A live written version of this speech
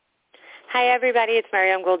Hi, everybody. It's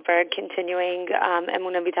Miriam Goldberg, continuing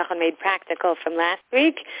Emunah B'Tachon Made Practical from last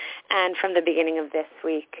week and from the beginning of this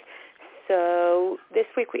week. So this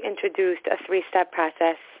week we introduced a three-step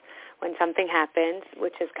process when something happens,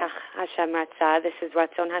 which is Kach Hashem Ratzah. This is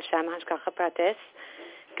Ratzon Hashem Hashgacha Pratis,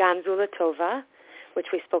 Gam Zu L'Tova,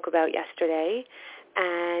 which we spoke about yesterday.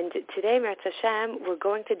 And today, Meretz Hashem, we're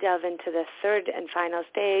going to delve into the third and final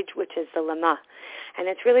stage, which is the Lama. And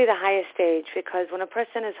it's really the highest stage because when a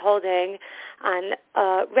person is holding on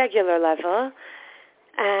a regular level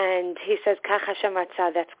and he says, Kach Hashem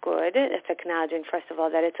Ratzah, that's good. It's acknowledging, first of all,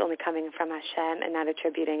 that it's only coming from Hashem and not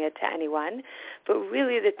attributing it to anyone. But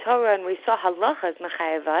really the Torah, and we saw halachas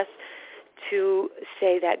mechayev us to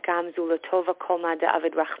say that Gam Zu L'Tova Kol Ma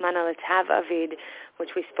Da'avid Rachmana L'Tav Avid,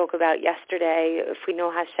 which we spoke about yesterday. If we know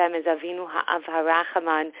Hashem is Avinu Ha'av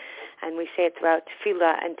HaRachaman, and we say it throughout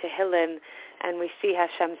Tefillah and Tehillim, and we see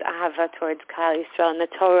Hashem's ahava towards Klal Yisrael in the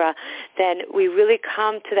Torah, then we really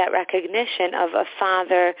come to that recognition of a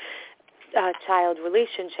father-child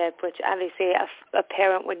relationship, which obviously a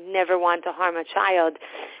parent would never want to harm a child.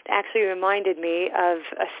 It actually reminded me of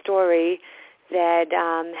a story that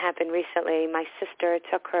happened recently. My sister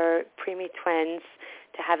took her preemie twins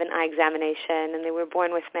to have an eye examination, and they were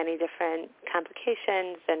born with many different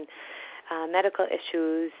complications and medical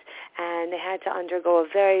issues, and they had to undergo a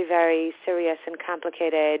very, very serious and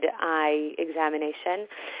complicated eye examination.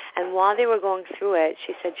 And while they were going through it,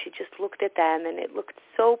 she said she just looked at them, and it looked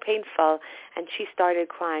so painful, and she started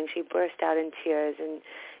crying. She burst out in tears, and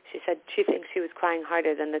she said she thinks she was crying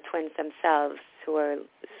harder than the twins themselves, who are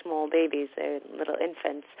small babies, they're little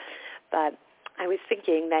infants. But I was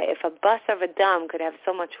thinking that if a basar v'dam could have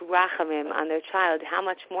so much rachamim on their child, how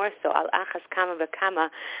much more so al achas kama v'kama,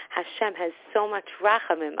 Hashem has so much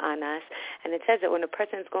rachamim on us. And it says that when a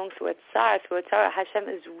person is going through a tzara, Hashem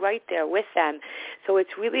is right there with them. So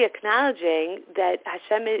it's really acknowledging that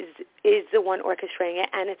Hashem is the one orchestrating it,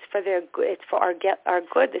 and it's for their good. It's for our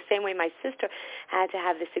good. The same way my sister had to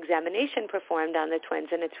have this examination performed on the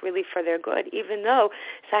twins, and it's really for their good, even though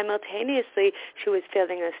simultaneously she was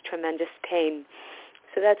feeling this tremendous pain.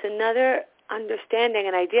 So that's another understanding,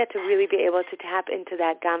 an idea to really be able to tap into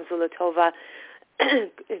that Gam Zu L'Tova,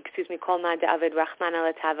 Kol Ma Da'avid Rachmana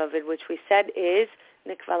L'Tav Avid, which we said is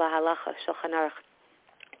Nikva L'Halacha Shulchan Aruch.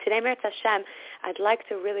 Today, Meretz Hashem, I'd like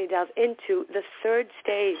to really delve into the third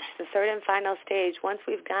stage, the third and final stage. Once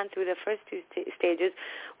we've gone through the first two stages,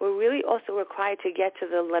 we're really also required to get to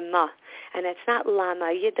the Lama. And it's not Lama.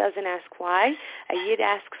 A Yid doesn't ask why. A Yid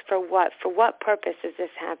asks for what? For what purpose is this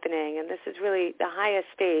happening? And this is really the highest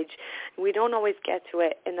stage. We don't always get to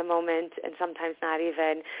it in the moment, and sometimes not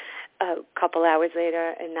even a couple hours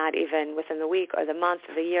later, and not even within the week or the month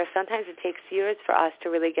or the year. Sometimes it takes years for us to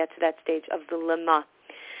really get to that stage of the Lama.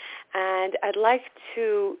 And I'd like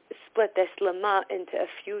to split this Lama into a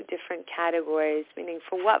few different categories, meaning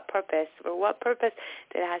for what purpose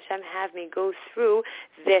did Hashem have me go through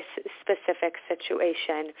this specific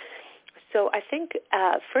situation? So I think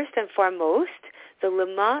first and foremost, the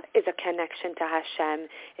Lama is a connection to Hashem,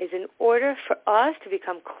 is in order for us to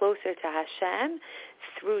become closer to Hashem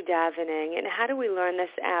through davening. And how do we learn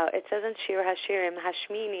this out? It says in Shir HaShirim,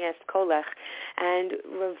 Hashmini es kolech, and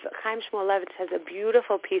Rav Chaim Shmulevitz has a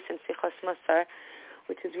beautiful piece in Sichos Musar,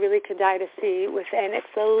 which is really kedai to see within.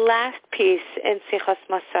 It's the last piece in Sichos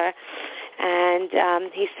Musar, and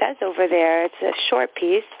he says over there, it's a short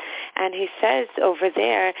piece, and he says over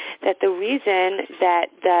there that the reason that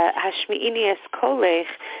the Hashmi'ini es kolech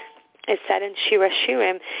is said in Shir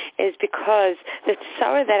HaShirim is because the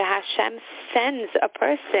tzara that Hashem sends a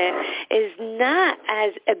person is not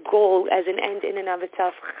as a goal, as an end in and of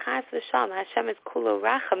itself. Chas v'shalom, Hashem is kulo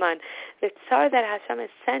rachaman. The tzara that Hashem is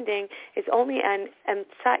sending is only an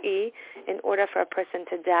emtsa'i in order for a person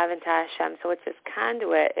to daven to Hashem. So it's this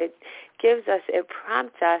conduit. It gives us, it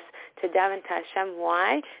prompts us to daven to Hashem.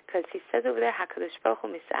 Why? Because he says over there, HaKadosh Baruch Hu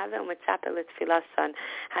misaveh u'mitzape l'tfilasan.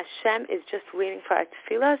 Hashem is just waiting for our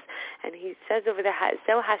tfilas, and he says over there,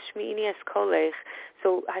 Zeu hashmi'ini es kolech.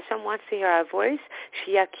 So Hashem wants to hear our voice.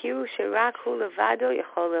 Shiyakiru sherak hu levado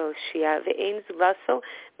yachol lehoshia ve'ein zulaso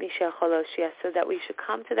mi sheyachol lehoshia. So that we should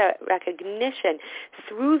come to that recognition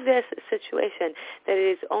through this situation that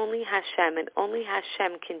it is only Hashem, and only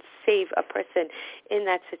Hashem can save a person in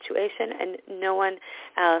that situation, and no one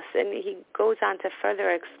else. And he goes on to further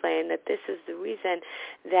explain that this is the reason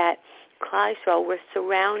that Klal Yisrael were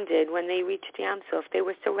surrounded when they reached Yam Suf. They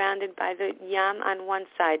were surrounded by the Yam on one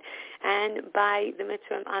side and by the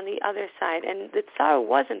Mitzrayim on the other side. And the Tsar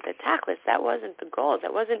wasn't the tachlis. That wasn't the goal.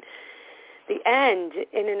 That wasn't the end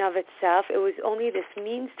in and of itself, it was only this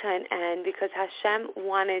means to an end because Hashem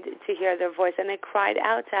wanted to hear their voice, and they cried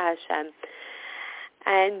out to Hashem.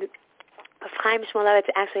 And Chaim Shmulevitz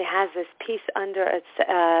actually has this piece under a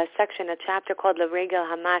section, a chapter called L'Regel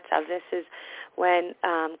HaMatzav. This is when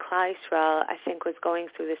Klal Yisrael, I think, was going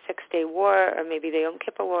through the 6-day war, or maybe the Yom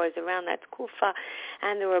Kippur War was around that Kufa,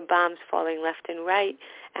 and there were bombs falling left and right,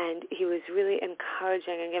 and he was really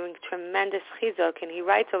encouraging and giving tremendous chizuk, and he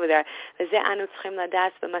writes over there,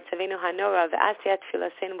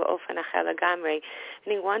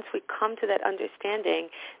 meaning once we come to that understanding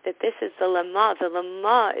that this is the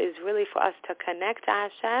Lama is really for us to connect to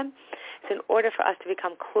Hashem. It's in order for us to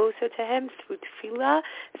become closer to Him through tefillah,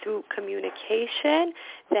 through communication,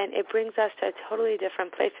 then it brings us to a totally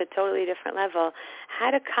different place, a totally different level.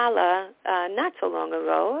 Had a Kala not so long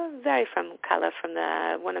ago, very from Kala, from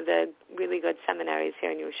one of the really good seminaries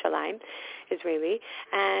here in Yerushalayim, Israeli,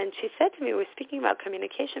 and she said to me, we're speaking about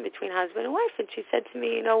communication between husband and wife, and she said to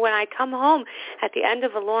me, when I come home at the end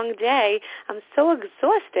of a long day, I'm so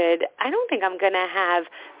exhausted, I don't think I'm going to have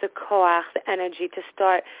the koach, the energy to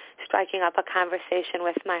start striking up a conversation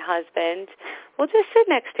with my husband. We'll just sit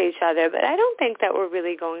next to each other, but I don't think that we're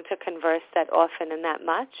really going to converse that often and that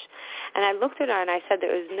much. And I looked at her and I said,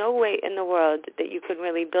 there is no way in the world that you could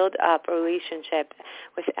really build up a relationship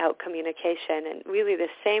without communication. And really the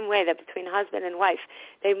same way that between husband and wife,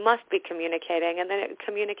 they must be communicating. And then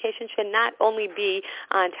communication should not only be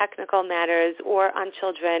on technical matters or on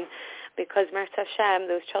children, because Merz Hashem,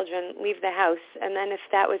 those children leave the house, and then if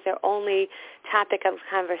that was their only topic of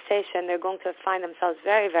conversation, they're going to find themselves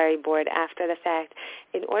very, very bored after the fact.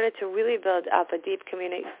 In order to really build up a deep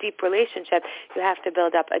relationship, you have to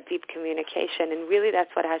build up a deep communication, and really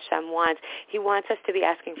that's what Hashem wants. He wants us to be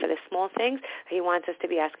asking for the small things. He wants us to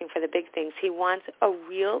be asking for the big things. He wants a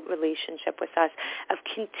real relationship with us of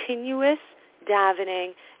continuous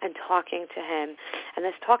davening and talking to Him. And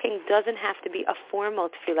this talking doesn't have to be a formal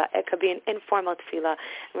tefillah. It could be an informal tefillah.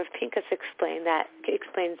 And Rav Pinkus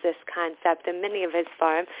explains this concept in many of his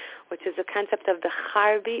farm, which is the concept of the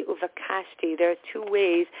charbi uvakashti. There are two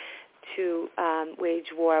ways to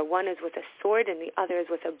wage war. One is with a sword and the other is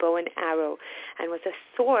with a bow and arrow. And with a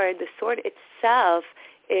sword, the sword itself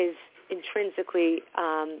is intrinsically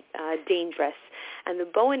dangerous. And the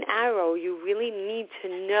bow and arrow, you really need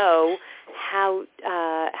to know how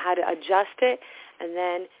to adjust it and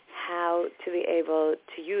then how to be able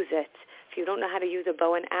to use it. If you don't know how to use a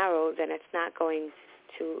bow and arrow, then it's not going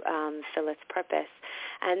to fill its purpose.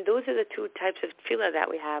 And those are the two types of tefillah that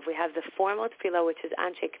we have. We have the formal tefillah, which is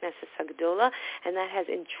Anshe Knesset Hagdola, and that has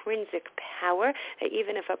intrinsic power, that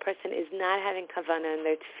even if a person is not having kavanah in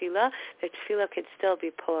their tefillah could still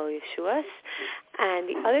be Poel Yeshuas. And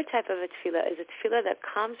the other type of a tefillah is a tefillah that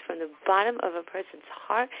comes from the bottom of a person's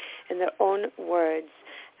heart in their own words.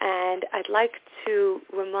 And I'd like to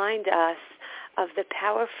remind us of the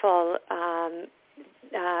powerful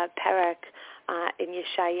parak in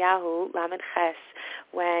Yeshayahu, Lamed Ches,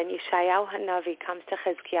 when Yeshayahu Hanavi comes to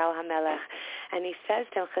Chizkiyahu HaMelech, and he says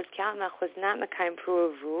to him, Chizkiyahu HaMelech was not Mekayim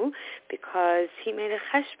Pruvu because he made a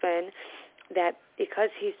cheshbon that because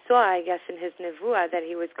he saw, I guess, in his nevuah that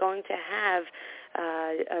he was going to have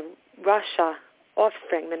a Rasha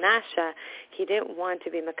offspring, Menashe, he didn't want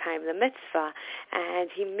to be Mekayim the mitzvah, and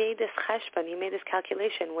he made this cheshbon, he made this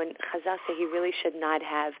calculation when Chazal said he really should not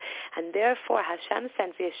have, and therefore Hashem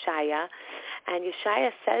sends Yeshaya, and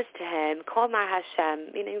Yeshaya says to him, Kol Mar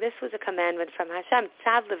Hashem, meaning this was a commandment from Hashem,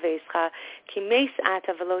 Tzav leveischa, ki meis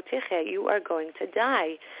ata v'lo tichya, you are going to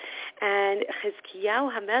die. And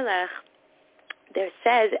Chizkiyahu HaMelech, there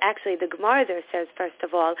says, actually the Gemara there says, first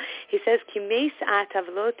of all, he says, Ki meis ata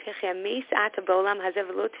v'lo tichya, meis ata b'olam hazeh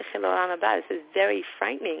v'lo tichya l'olam haba. This is very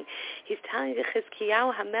frightening. He's telling the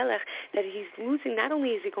Chizkiyahu HaMelech that he's losing, not only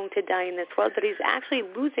is he going to die in this world, but he's actually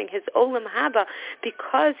losing his olam haba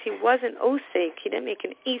because he wasn't osek. He didn't make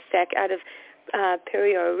an isek out of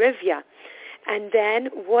peri or rivya. And then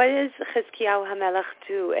what does Chizkiyahu HaMelech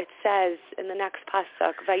do? It says in the next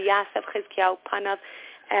pasuk, Vayasav Chizkiyahu panav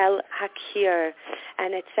El Hakir,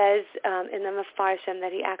 and it says in the Mefarshim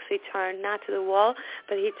that he actually turned not to the wall,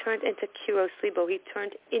 but he turned into Kiros Libo. He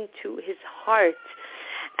turned into his heart,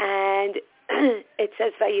 and it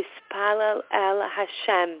says Vayispalel El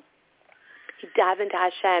Hashem. He davened to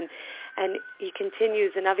Hashem, and he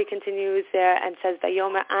continues. The Navi continues there and says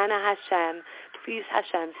Vayomer Ana Hashem. Please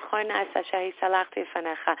Hashem, so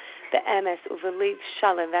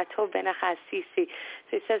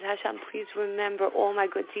he says, Hashem, please remember all my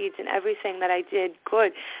good deeds and everything that I did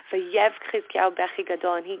good. And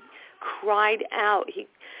he cried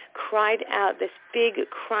out this big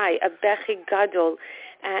cry, a bechi gadol,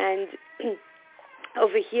 and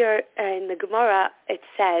over here in the Gemara, it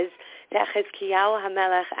says that Chizkiyahu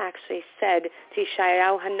HaMelech actually said to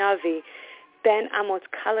Yeshayahu HaNavi, Ben Amot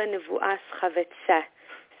Kala Nevuas Chavetzeh.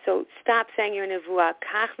 So stop saying your nevuah.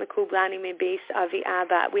 Kach mekublani mebeis avi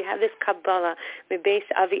abba. We have this Kabbalah mebeis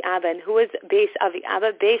avi abba. And who is Beis Avi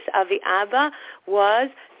Abba? Beis Avi Abba was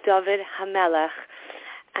David HaMelech.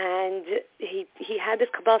 And he had this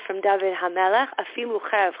Kabbalah from David HaMelech. Afilu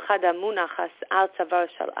cherev chada munachas al tzavar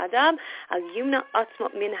shel adam al yumna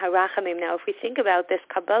atzmot min harachamim. Now, if we think about this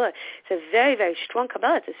Kabbalah, it's a very, very strong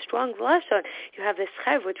Kabbalah. It's a strong lashon. You have this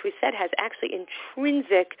cherev, which we said has actually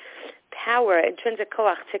intrinsic power, intrinsic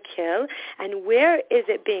koach to kill. And where is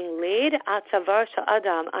it being laid? Al tzavar shel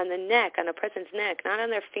adam, on the neck, on a person's neck, not on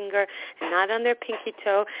their finger, and not on their pinky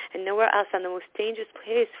toe, and nowhere else, on the most dangerous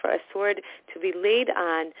place for a sword to be laid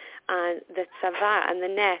on the tzavar, on the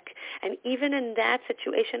neck. And even in that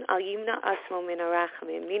situation, al yimna asmo min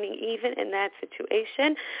harachamim, meaning even in that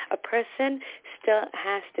situation, a person still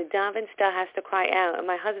has to daven, still has to cry out. And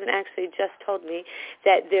my husband actually just told me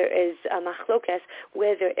that there is a machlokas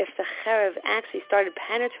whether if the cherev actually started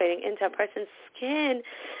penetrating into a person's skin,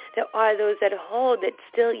 there are those that hold that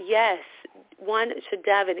still, yes, one should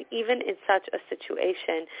daven even in such a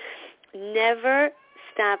situation. Never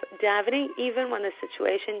stop davening even when the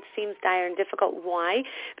situation seems dire and difficult. Why?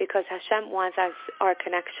 Because Hashem wants our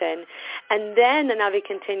connection. And then the Navi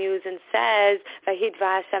continues and says,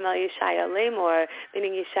 Vahidva Hashem el Yeshaya lemor,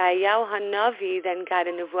 meaning Yeshayahu HaNavi then got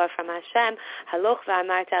a nevuah from Hashem, Haloch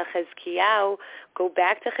v'amarta el Chizkiyahu, go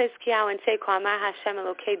back to Chizkiyahu and say, Ko amar Hashem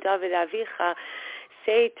Elokei David Avicha,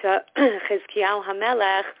 say to Chizkiyahu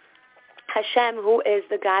HaMelech, Hashem, who is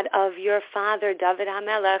the God of your father, David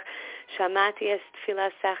HaMelech, Shamati es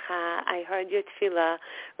tfilasecha, I heard your tefillah,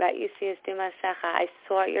 Ra'isi es dimasecha, I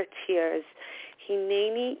saw your tears.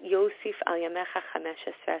 Hineni Yosif al yamecha 15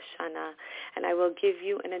 shana, and I will give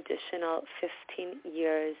you an additional 15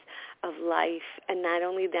 years of life. And not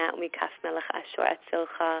only that, mikaf melech ashur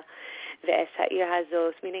atzilcha ve'es ha'ir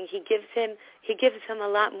hazos, meaning he gives him a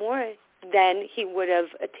lot more than he would have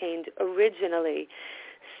attained originally.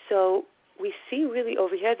 So we see really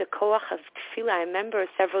over here the koach of tefillah. I remember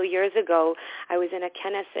several years ago I was in a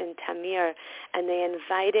kenes in Tamir, and they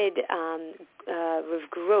invited Rav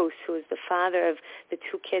Gross, who is the father of the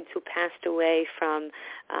two kids who passed away from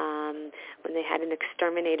when they had an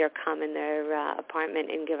exterminator come in their apartment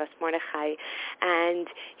in Givas Mordechai. And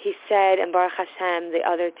he said, and Baruch Hashem, the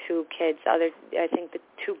other two kids, I think the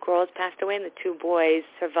two girls passed away and the two boys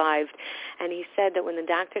survived. And he said that when the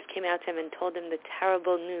doctors came out to him and told him the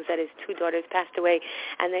terrible news that his two daughters passed away,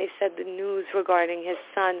 and they said the news regarding his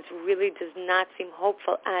sons really does not seem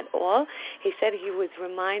hopeful at all, he said he was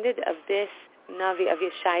reminded of this Navi, of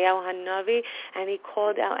Yeshayahu HaNavi, and he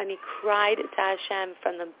called out and he cried to Hashem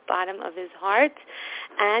from the bottom of his heart,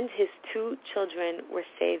 and his two children were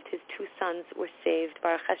saved. His two sons were saved,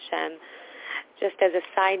 Baruch Hashem. Just as a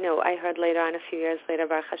side note, I heard later on, a few years later,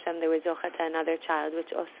 Baruch Hashem, they were zocha to another child,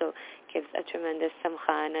 which also gives a tremendous simcha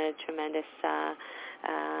and a tremendous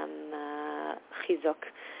chizuk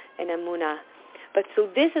in emunah. But so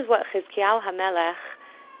this is what Chizkiyahu HaMelech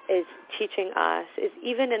is teaching us, is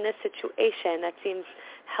even in this situation that seems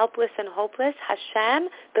helpless and hopeless, Hashem,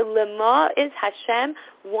 the lema is Hashem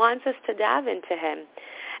wants us to daven to him.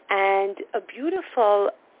 And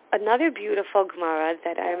another beautiful Gemara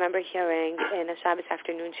that I remember hearing in a Shabbos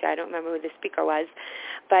afternoon shir, I don't remember who the speaker was,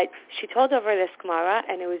 but she told over this Gemara,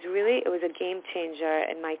 and it was a game changer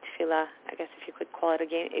in my tefillah. I guess if you could call it a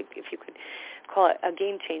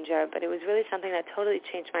game changer, but it was really something that totally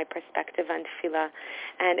changed my perspective on tefillah.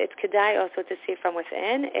 And it's kedai also to see from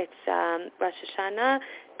within. It's Rosh Hashanah,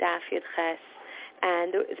 Daf Yud Ches.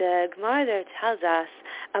 And the Gemara there tells us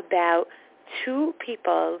about two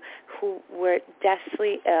people who were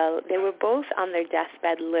deathly ill. They were both on their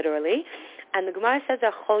deathbed, literally. And the Gemara says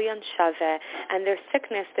they're cholyon shaveh, and their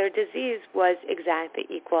sickness, their disease was exactly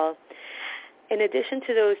equal. In addition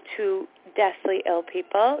to those two deathly ill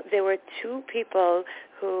people, there were two people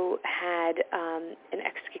who had an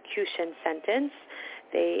execution sentence.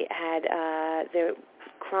 They had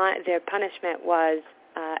their punishment was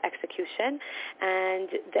execution, and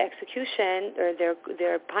the execution or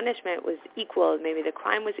their punishment was equal. Maybe the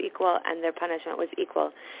crime was equal and their punishment was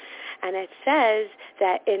equal. And it says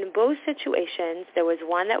that in both situations, there was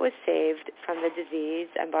one that was saved from the disease,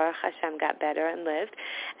 and Baruch Hashem got better and lived.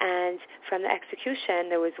 And from the execution,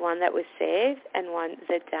 there was one that was saved and one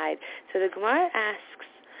that died. So the Gemara asks,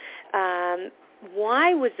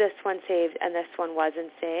 why was this one saved and this one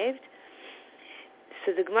wasn't saved?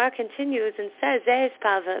 So the Gemara continues and says, Zeh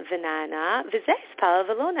ispal v'nana, v'zeh ispal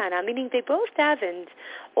v'lo nana, meaning they both davened.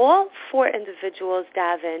 All four individuals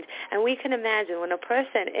davened. And we can imagine when a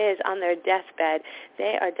person is on their deathbed,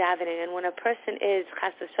 they are davening. And when a person is,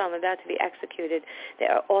 chas v'shalom, about to be executed, they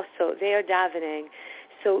are davening.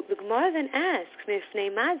 So the Gemara then asks,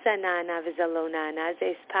 Mifnei ma zanana v'zeh lo nana,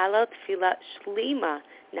 zeh ispal tefillah shlima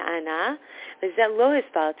nana, v'zeh lo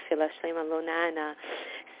ispal tefillah shlima lo nana.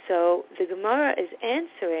 So the Gemara is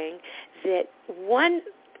answering that one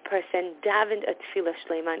person davened a tefillah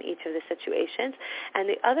shlema in each of the situations, and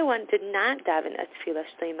the other one did not daven a tefillah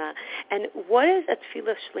shlema. And what does a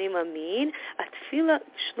tefillah shlema mean? A tefillah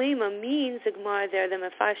shlema means, the Gemara there, the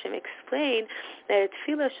Mefarshim explain that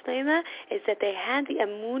a tefillah shlema is that they had the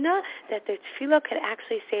emunah that their tefillah could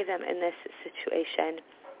actually save them in this situation.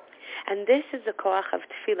 And this is the koach of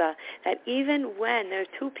tefillah, that even when there are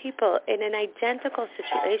two people in an identical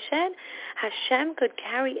situation, Hashem could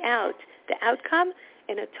carry out the outcome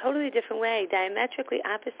in a totally different way, diametrically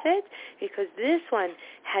opposite, because this one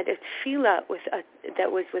had a tefillah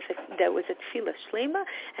that was a tefillah shlema,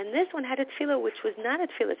 and this one had a tefillah which was not a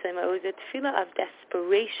tefillah shlema. It was a tefillah of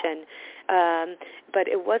desperation, but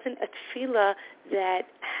it wasn't a tefillah that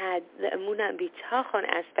had the emunah and bitachon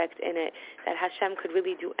aspect in it, that Hashem could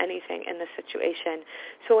really do anything in the situation.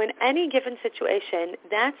 So in any given situation,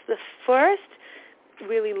 that's the first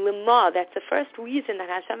really lema, that's the first reason that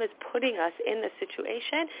Hashem is putting us in the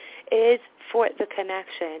situation, is for the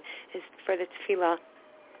connection, is for the tefillah.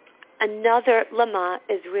 Another lema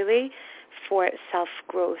is really for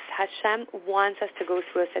self-growth. Hashem wants us to go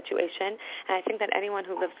through a situation, and I think that anyone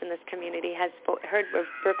who lives in this community has heard Rav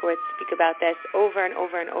Berkowitz speak about this over and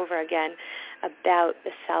over and over again, about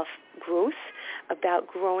the self-growth, about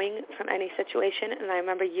growing from any situation. And I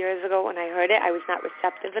remember years ago when I heard it, I was not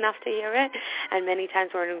receptive enough to hear it, and many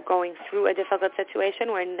times when we're going through a difficult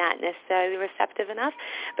situation, we're not necessarily receptive enough.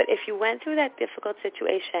 But if you went through that difficult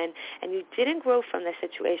situation and you didn't grow from the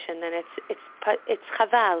situation, then it's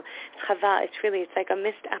chaval. It's like a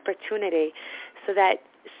missed opportunity. So that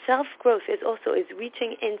self-growth is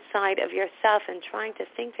reaching inside of yourself and trying to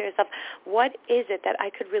think to yourself, what is it that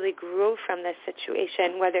I could really grow from this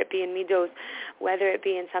situation, whether it be in midos, whether it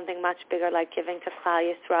be in something much bigger like giving to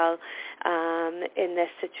Klal Yisrael in this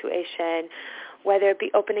situation, whether it be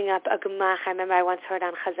opening up a gemach. I remember I once heard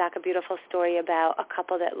on Chazak a beautiful story about a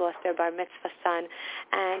couple that lost their bar mitzvah son,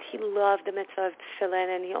 and he loved the mitzvah of tefillin,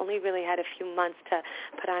 and he only really had a few months to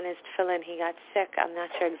put on his tefillin. He got sick, I'm not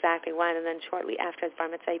sure exactly when, and then shortly after his bar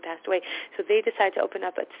mitzvah he passed away. So they decided to open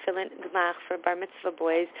up a tefillin gemach for bar mitzvah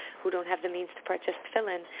boys who don't have the means to purchase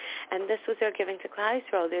tefillin, and this was their giving to Klal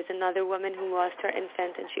Yisrael. There's another woman who lost her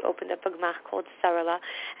infant, and she opened up a gemach called Sarala,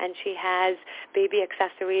 and she has baby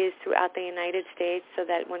accessories throughout the United States, so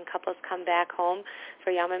that when couples come back home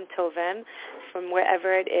for Yamim Tovim from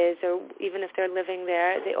wherever it is, or even if they're living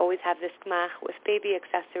there, they always have this gemach with baby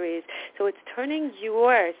accessories. So it's turning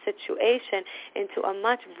your situation into a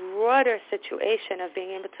much broader situation of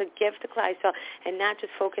being able to give to Klal Yisrael and not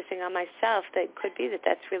just focusing on myself. That could be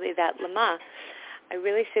that's really that lema. I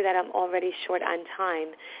really see that I'm already short on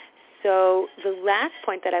time. So the last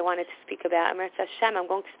point that I wanted to speak about, Eretz Hashem, I'm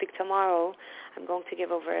going to speak tomorrow. I'm going to give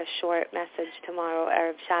over a short message tomorrow,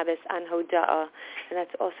 Erev Shabbos, on Hoda'ah, and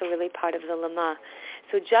that's also really part of the Lema.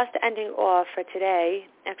 So just ending off for today,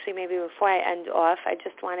 actually maybe before I end off, I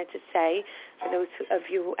just wanted to say, for those of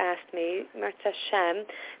you who asked me, Eretz Hashem,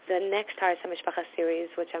 the next Haras HaMishpacha series,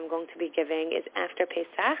 which I'm going to be giving, is after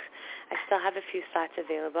Pesach. I still have a few slots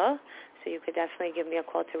available, so you could definitely give me a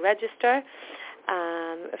call to register.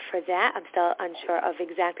 For that, I'm still unsure of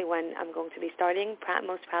exactly when I'm going to be starting,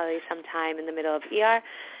 most probably sometime in the middle of ER.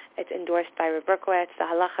 It's endorsed by Rav Berkowitz. The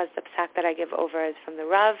halachas, the psak that I give over is from the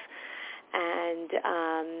Rav, and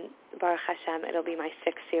Baruch Hashem, it'll be my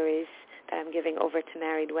 6th series that I'm giving over to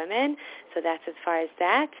married women. So that's as far as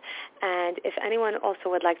that. And if anyone also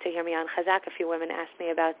would like to hear me on Chazak, a few women asked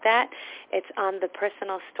me about that. It's on the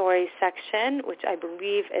personal story section, which I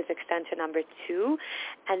believe is extension number 2.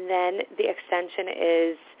 And then the extension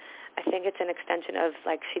is, I think it's an extension of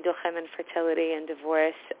like shidduchim and fertility and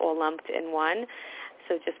divorce all lumped in one.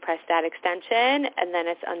 So just press that extension, and then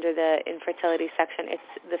it's under the infertility section.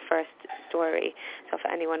 It's the first story. So if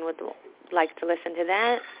anyone would like to listen to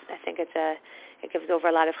that, I think it gives over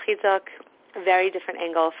a lot of chizuk a very different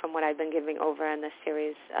angle from what I've been giving over in this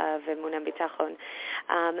series of Emunah and Bitachon.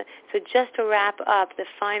 So just to wrap up, the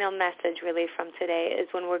final message really from today is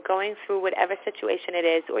when we're going through whatever situation it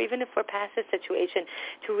is, or even if we're past a situation,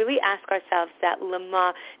 to really ask ourselves that,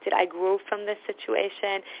 Lama, did I grow from this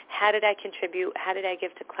situation? How did I contribute? How did I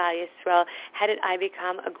give to Klal Yisrael? How did I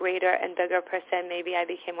become a greater and bigger person? Maybe I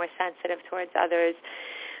became more sensitive towards others.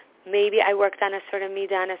 Maybe I worked on a certain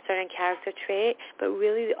midah, on a certain character trait, but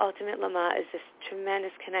really the ultimate lama is this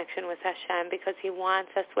tremendous connection with Hashem, because He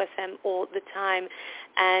wants us with Him all the time.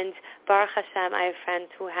 And Baruch Hashem, I have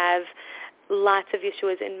friends who have lots of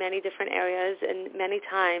Yeshuas in many different areas, and many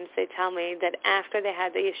times they tell me that after they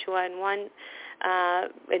had the Yeshua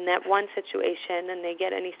in that one situation, and they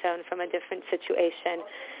get a nisayon from a different situation.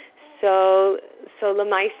 So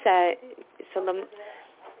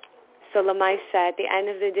Lamaisa, at the end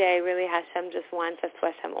of the day, really Hashem just wants us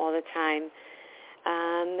with Him all the time.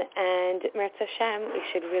 And Meretz Hashem, we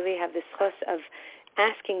should really have this chus of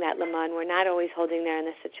asking that Lama, and we're not always holding there in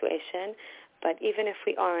the situation, but even if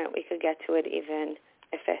we aren't, we could get to it even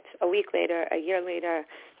if it's a week later, a year later,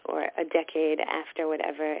 or a decade after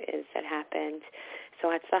whatever it is that happened. So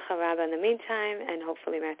Hatzlacha Rabba in the meantime, and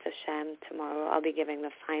hopefully Meretz Hashem, tomorrow I'll be giving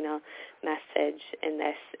the final message in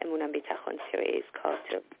this Emunah and Bitachon series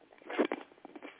called